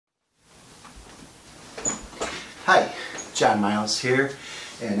Hi, John Miles here,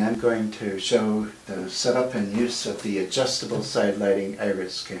 and I'm going to show the setup and use of the adjustable side lighting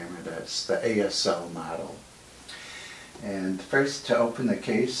iris camera. That's the ASL model. And first, to open the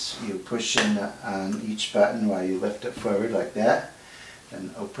case, you push in on each button while you lift it forward like that,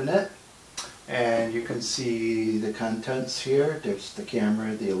 and open it. And you can see the contents here. There's the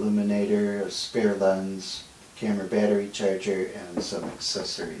camera, the illuminator, a spare lens, camera battery charger, and some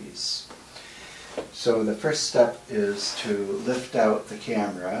accessories. So the first step is to lift out the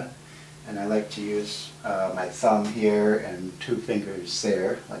camera, and I like to use my thumb here and two fingers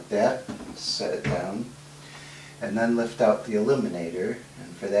there, like that. Set it down. And then lift out the illuminator,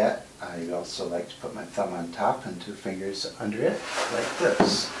 and for that I also like to put my thumb on top and two fingers under it, like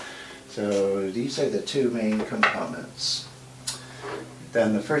this. So these are the two main components.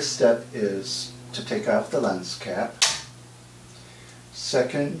 Then the first step is to take off the lens cap.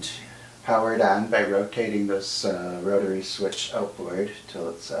 Second, power it on by rotating this rotary switch outboard till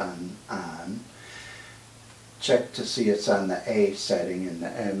it's on. Check to see it's on the A setting in the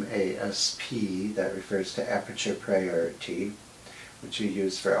MEC, that refers to aperture priority, which you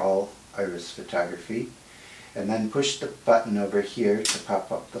use for all iris photography. And then push the button over here to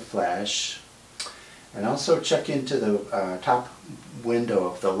pop up the flash. And also check into the top window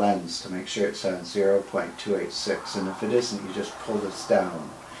of the lens to make sure it's on 0.286, and if it isn't, you just pull this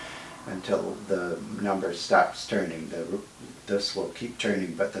down until the number stops turning. This will keep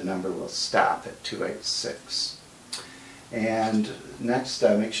turning, but the number will stop at 286. And next,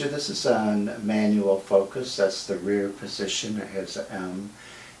 make sure this is on manual focus. That's the rear position. It has an M.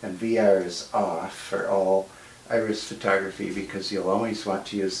 And VR is off for all iris photography, because you'll always want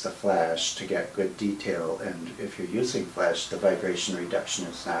to use the flash to get good detail, and if you're using flash, the vibration reduction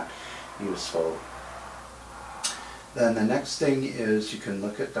is not useful. Then the next thing is you can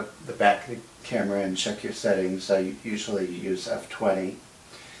look at the back of the camera and check your settings. I usually use F20,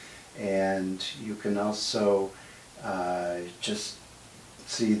 and you can also just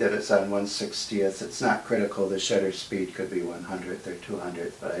see that it's on 1/60th. It's not critical. The shutter speed could be 100th or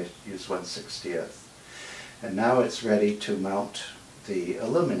 200th, but I use 1/60th. And now it's ready to mount the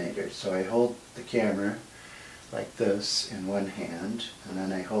illuminator. So I hold the camera like this in one hand, and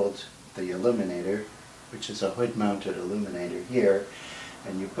then I hold the illuminator, which is a hood-mounted illuminator, here,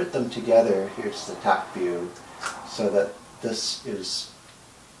 and you put them together. Here's the top view, so that this is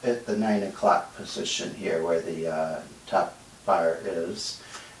at the 9 o'clock position here, where the top bar is,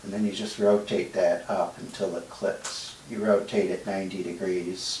 and then you just rotate that up until it clicks. You rotate it 90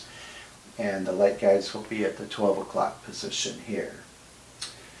 degrees, and the light guides will be at the 12 o'clock position here.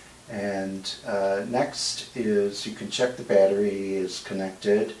 And next is you can check the battery is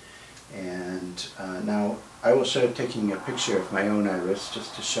connected. And now I will show taking a picture of my own iris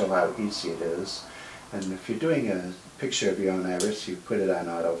just to show how easy it is. And if you're doing a picture of your own iris, you put it on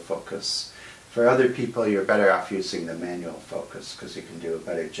autofocus. For other people, you're better off using the manual focus, because you can do a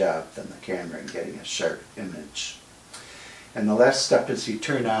better job than the camera in getting a sharp image. And the last step is you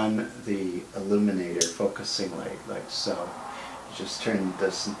turn on the illuminator focusing light, like so. You just turn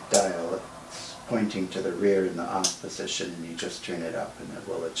this dial, pointing to the rear in the off position, and you just turn it up and it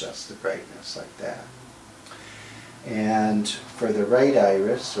will adjust the brightness like that. And for the right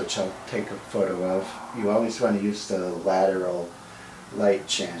iris, which I'll take a photo of, you always want to use the lateral light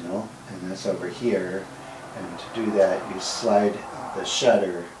channel, and that's over here. And to do that, you slide the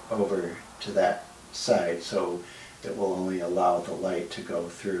shutter over to that side, so it will only allow the light to go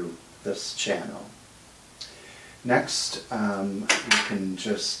through this channel. Next, you can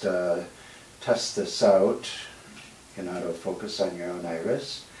just test this out. You can autofocus on your own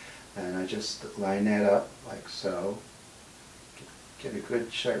iris, and I just line that up like so. Get a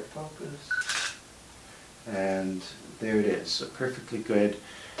good sharp focus, and there it is, a perfectly good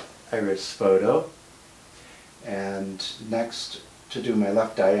iris photo. And next, to do my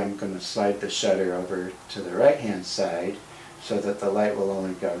left eye, I'm going to slide the shutter over to the right hand side so that the light will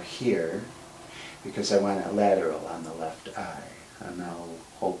only go here, because I want it lateral on the left eye. And I'll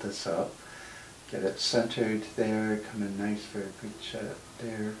hold this up. Get it centered there, come in nice for a good shot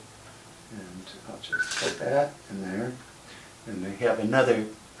there, and I'll just put that in there, and we have another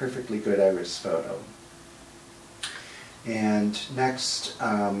perfectly good iris photo. And next,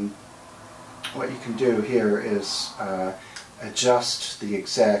 what you can do here is adjust the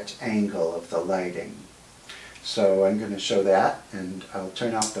exact angle of the lighting. So I'm going to show that, and I'll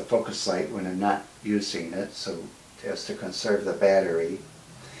turn off the focus light when I'm not using it, so as to conserve the battery.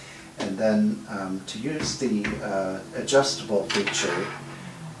 And then to use the adjustable feature,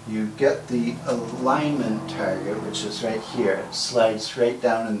 you get the alignment target, which is right here. It slides right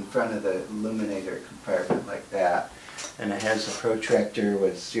down in front of the illuminator compartment like that. And it has a protractor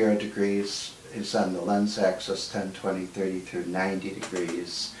with 0 degrees is on the lens axis, 10, 20, 30 through 90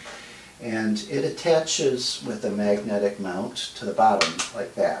 degrees. And it attaches with a magnetic mount to the bottom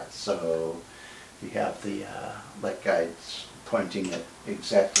like that. So you have the light guides pointing at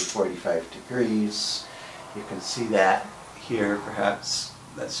exactly 45 degrees. You can see that here, perhaps.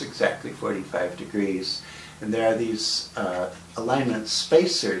 That's exactly 45 degrees. And there are these alignment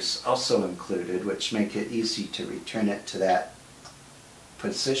spacers also included, which make it easy to return it to that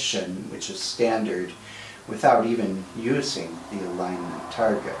position, which is standard, without even using the alignment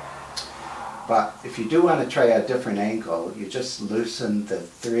target. But if you do want to try a different angle, you just loosen the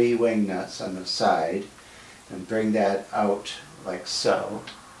 3 wing nuts on the side and bring that out like so.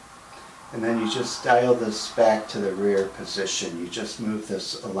 And then you just dial this back to the rear position. You just move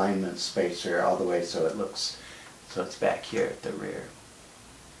this alignment spacer all the way so it's back here at the rear.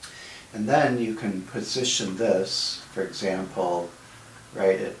 And then you can position this, for example,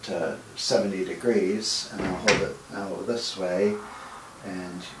 right at 70 degrees, and I'll hold it now this way.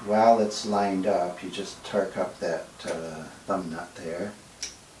 And while it's lined up, you just torque up that thumb nut there,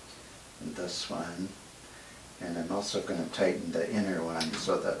 and this one. And I'm also going to tighten the inner one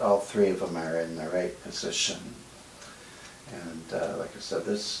so that all 3 of them are in the right position. And like I said,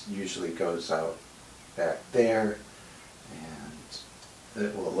 this usually goes out back there, and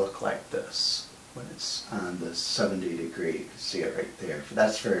it will look like this when it's on the 70 degree. You can see it right there.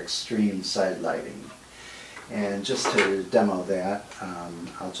 That's for extreme side lighting. And just to demo that,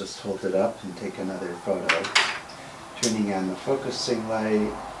 I'll just hold it up and take another photo. Turning on the focusing light,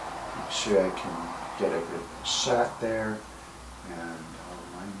 make sure I can get a good shot there, and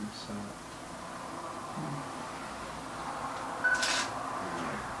I'll line this up.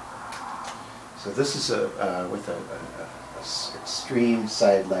 So this is with a extreme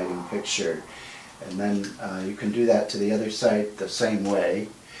side lighting picture, and then you can do that to the other side the same way.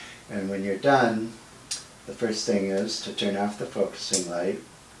 And when you're done, the first thing is to turn off the focusing light,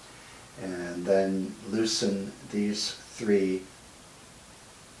 and then loosen these 3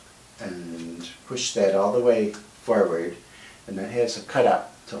 and push that all the way forward, and it has a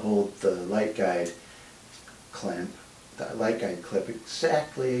cutout to hold the light guide clip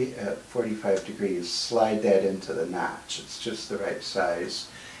exactly at 45 degrees. Slide that into the notch. It's just the right size.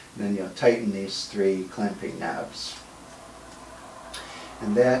 And then you'll tighten these 3 clamping knobs.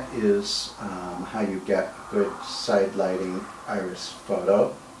 And that is how you get a good side lighting iris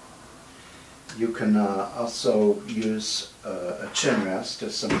photo. You can also use a chin rest.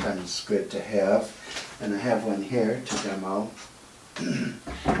 It's sometimes good to have, and I have one here to demo.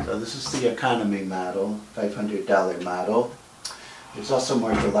 So this is the economy model, $500 model. There's also a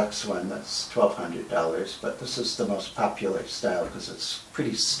more deluxe one that's $1,200, but this is the most popular style because it's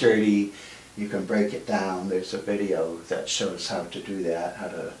pretty sturdy. You can break it down. There's a video that shows how to do that, how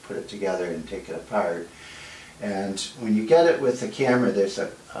to put it together and take it apart. And when you get it with the camera, there's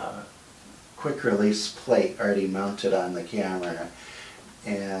a quick release plate already mounted on the camera.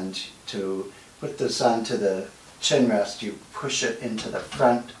 And to put this onto the chin rest, you push it into the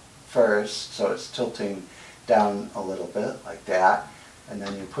front first, so it's tilting down a little bit like that, and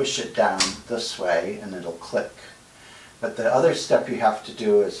then you push it down this way and it'll click. But the other step you have to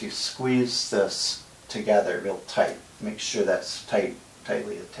do is you squeeze this together real tight. Make sure that's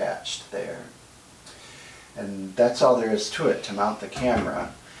tightly attached there. And that's all there is to it to mount the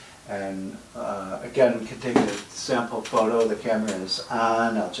camera. And again, we can take a sample photo. The camera is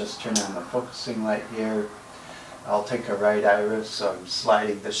on. I'll just turn on the focusing light here. I'll take a right iris, so I'm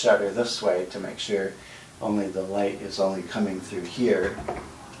sliding the shutter this way to make sure only the light is only coming through here.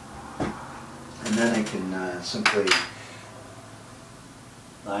 And then I can simply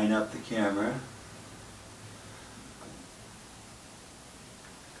line up the camera.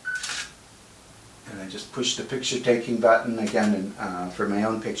 And I just push the picture taking button again, and for my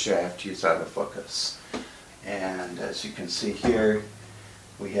own picture I have to use autofocus. And as you can see here,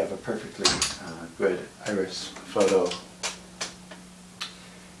 we have a perfectly good iris photo.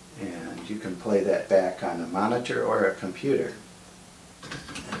 And you can play that back on a monitor or a computer.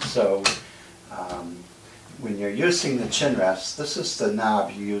 And so when you're using the chin rest, this is the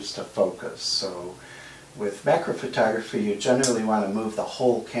knob you use to focus. So with macro photography, you generally want to move the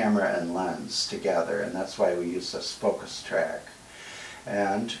whole camera and lens together, and that's why we use this focus track.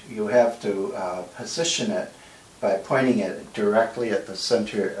 And you have to position it by pointing it directly at the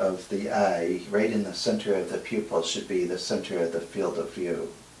center of the eye. Right in the center of the pupil should be the center of the field of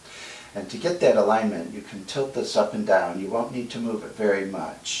view. And to get that alignment, you can tilt this up and down. You won't need to move it very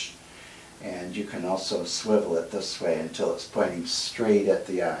much. And you can also swivel it this way until it's pointing straight at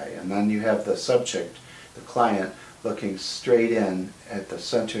the eye. And then you have the subject, the client, looking straight in at the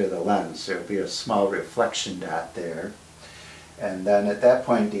center of the lens. There will be a small reflection dot there. And then at that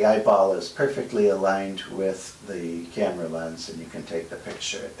point, the eyeball is perfectly aligned with the camera lens, and you can take the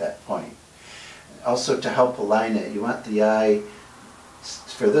picture at that point. Also, to help align it, you want the eye,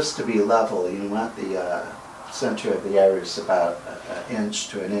 for this to be level, you want the center of the iris about an inch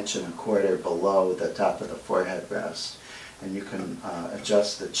to an inch and a quarter below the top of the forehead rest. And you can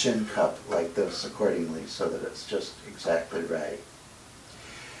adjust the chin cup like this accordingly so that it's just exactly right.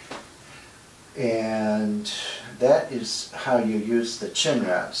 And that is how you use the chin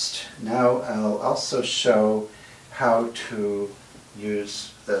rest. Now I'll also show how to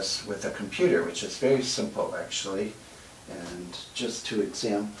use this with a computer, which is very simple actually. And just to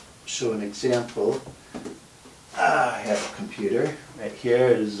show an example, I have a computer. Right here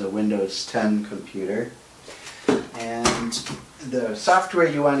is a Windows 10 computer. And the software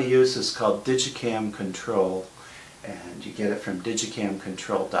you want to use is called Digicam Control, and you get it from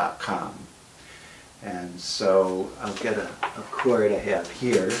digicamcontrol.com. And so I'll get a cord I have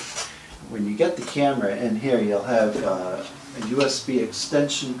here. When you get the camera in here, you'll have a USB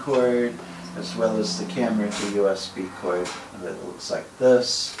extension cord as well as the camera to USB cord that looks like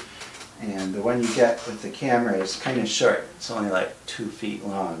this. And the one you get with the camera is kind of short. It's only like 2 feet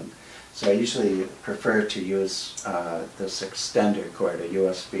long. So I usually prefer to use this extender cord, a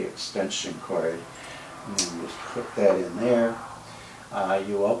USB extension cord. And then just put that in there.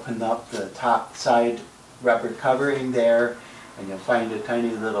 You open up the top side rubber covering there, and you'll find a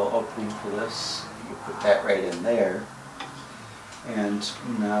tiny little opening for this. You put that right in there. And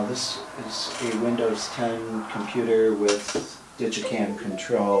now this is a Windows 10 computer with Digicam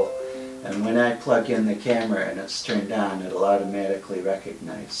Control. And when I plug in the camera and it's turned on, it'll automatically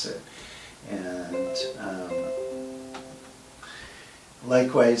recognize it. And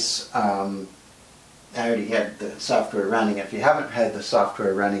likewise, I already had the software running. If you haven't had the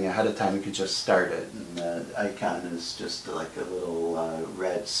software running ahead of time, you could just start it. And the icon is just like a little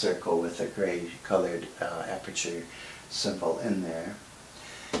red circle with a gray colored aperture symbol in there.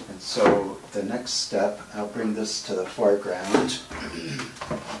 And so the next step, I'll bring this to the foreground.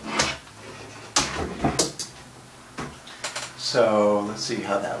 So let's see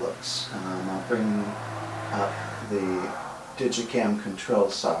how that looks. I'll bring up the Digicam Control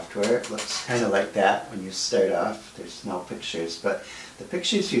software. It looks kind of like that when you start off. There's no pictures, but the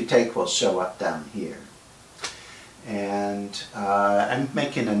pictures you take will show up down here. And I'm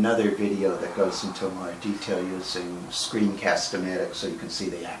making another video that goes into more detail using Screencast-O-Matic so you can see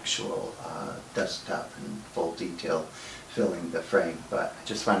the actual desktop in full detail filling the frame. But I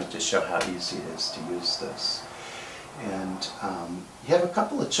just wanted to show how easy it is to use this. And you have a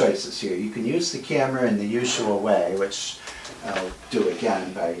couple of choices here. You can use the camera in the usual way, which I'll do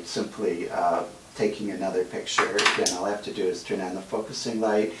again by simply taking another picture. Again, all I have to do is turn on the focusing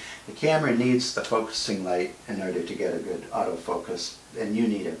light. The camera needs the focusing light in order to get a good autofocus, and you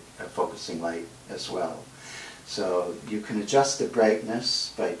need a focusing light as well. So you can adjust the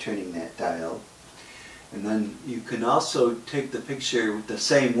brightness by turning that dial. And then you can also take the picture the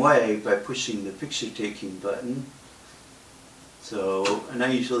same way by pushing the picture taking button. So, and I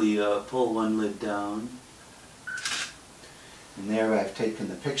usually pull one lid down. And there I've taken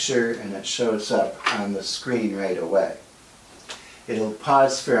the picture and it shows up on the screen right away. It'll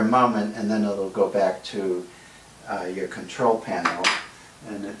pause for a moment and then it'll go back to your control panel.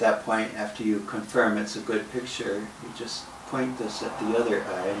 And at that point, after you confirm it's a good picture, you just point this at the other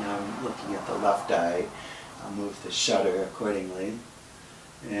eye. Now I'm looking at the left eye. I'll move the shutter accordingly.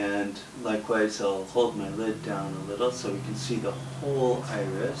 And likewise, I'll hold my lid down a little so we can see the whole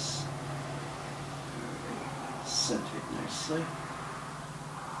iris. Centered nicely.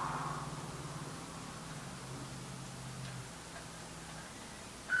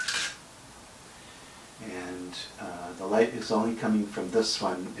 And the light is only coming from this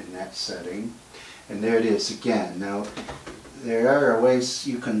one in that setting. And there it is again. Now, there are ways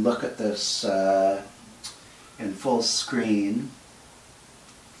you can look at this in full screen.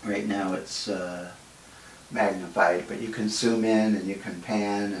 Right now it's magnified, but you can zoom in and you can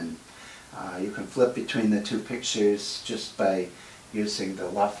pan, and you can flip between the two pictures just by using the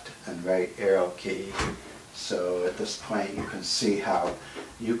left and right arrow key. So at this point you can see how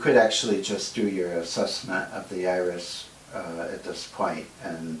you could actually just do your assessment of the iris at this point.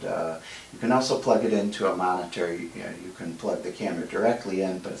 And you can also plug it into a monitor. You can plug the camera directly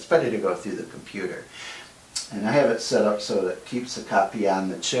in, but it's better to go through the computer. And I have it set up so that it keeps a copy on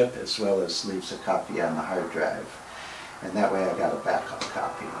the chip as well as leaves a copy on the hard drive. And that way I got a backup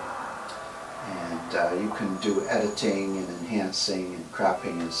copy. And you can do editing and enhancing and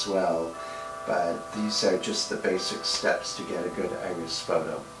cropping as well, but these are just the basic steps to get a good iris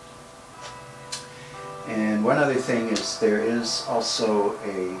photo. And one other thing is there is also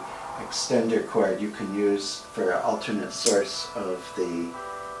a extender cord you can use for an alternate source of the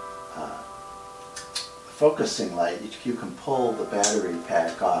focusing light. You can pull the battery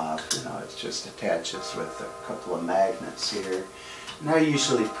pack off, it just attaches with a couple of magnets here. And I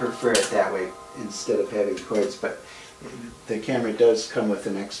usually prefer it that way instead of having cords, but the camera does come with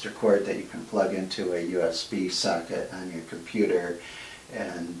an extra cord that you can plug into a USB socket on your computer,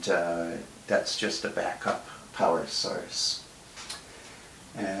 and that's just a backup power source.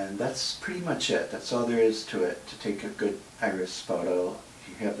 And that's pretty much it. That's all there is to it to take a good iris photo.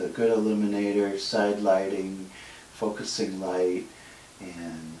 You have the good illuminator, side lighting, focusing light,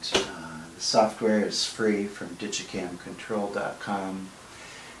 and the software is free from digicamcontrol.com.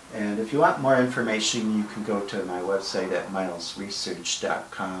 And if you want more information, you can go to my website at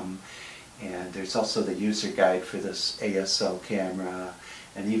milesresearch.com. And there's also the user guide for this ASL camera,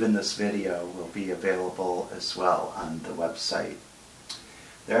 and even this video will be available as well on the website.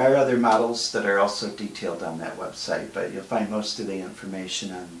 There are other models that are also detailed on that website, but you'll find most of the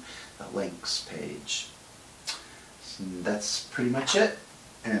information on the links page. So that's pretty much it,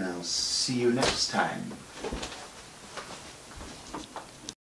 and I'll see you next time.